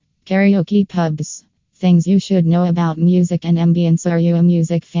Karaoke pubs. Things you should know about music and ambience. Are you a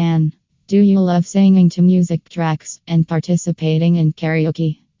music fan? Do you love singing to music tracks and participating in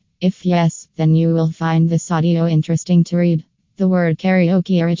karaoke? If yes, then you will find this audio interesting to read. The word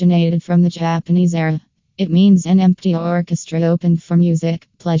karaoke originated from the Japanese era. It means an empty orchestra open for music,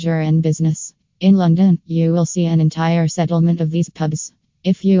 pleasure, and business. In London, you will see an entire settlement of these pubs.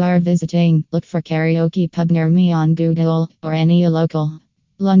 If you are visiting, look for Karaoke Pub near me on Google or any local.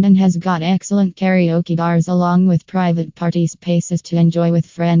 London has got excellent karaoke bars along with private party spaces to enjoy with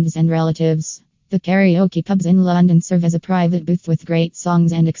friends and relatives. The karaoke pubs in London serve as a private booth with great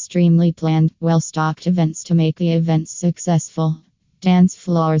songs and extremely planned, well-stocked events to make the events successful. Dance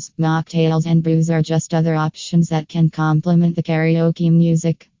floors, mocktails, and booze are just other options that can complement the karaoke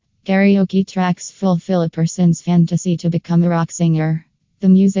music. Karaoke tracks fulfill a person's fantasy to become a rock singer. The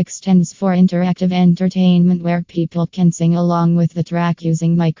music stands for interactive entertainment where people can sing along with the track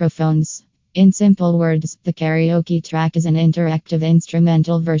using microphones. In simple words, the karaoke track is an interactive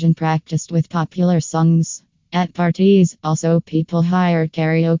instrumental version practiced with popular songs. At parties, also people hire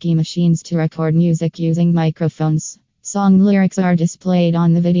karaoke machines to record music using microphones. Song lyrics are displayed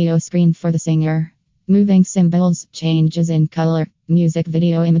on the video screen for the singer. Moving symbols, changes in color, music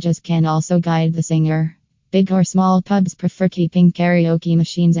video images can also guide the singer. Big or small pubs prefer keeping karaoke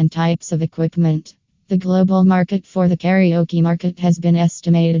machines and types of equipment. The global market for the karaoke market has been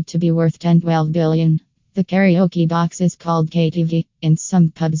estimated to be worth 10-12 billion. The karaoke box is called KTV. In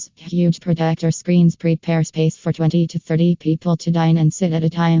some pubs, huge projector screens prepare space for 20 to 30 people to dine and sit at a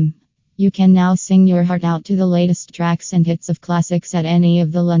time. You can now sing your heart out to the latest tracks and hits of classics at any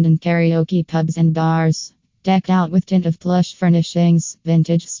of the London karaoke pubs and bars. Decked out with tint of plush furnishings,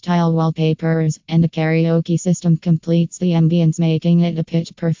 vintage style wallpapers, and a karaoke system completes the ambience, making it a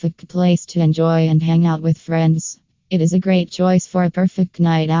pitch perfect place to enjoy and hang out with friends. It is a great choice for a perfect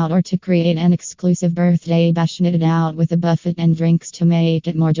night out or to create an exclusive birthday bash knitted out with a buffet and drinks to make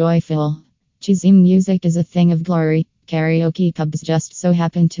it more joyful. Cheesy music is a thing of glory. Karaoke pubs just so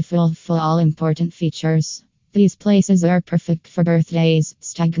happen to fulfill all important features. These places are perfect for birthdays,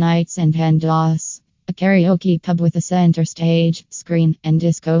 stag nights, and hand-offs. A karaoke pub with a center stage, screen, and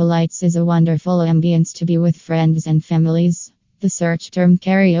disco lights is a wonderful ambience to be with friends and families. The search term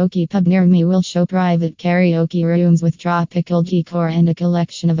karaoke pub near me will show private karaoke rooms with tropical decor and a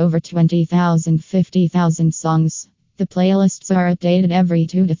collection of over 50,000 songs. The playlists are updated every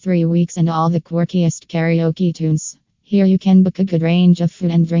 2 to 3 weeks and all the quirkiest karaoke tunes. Here you can book a good range of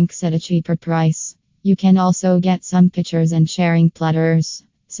food and drinks at a cheaper price. You can also get some pictures and sharing platters.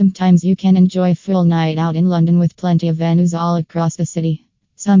 Sometimes you can enjoy a full night out in London with plenty of venues all across the city.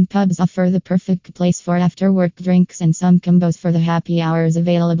 Some pubs offer the perfect place for after work drinks and some combos for the happy hours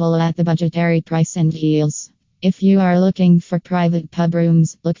available at the budgetary price and deals. If you are looking for private pub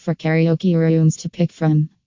rooms, look for karaoke rooms to pick from.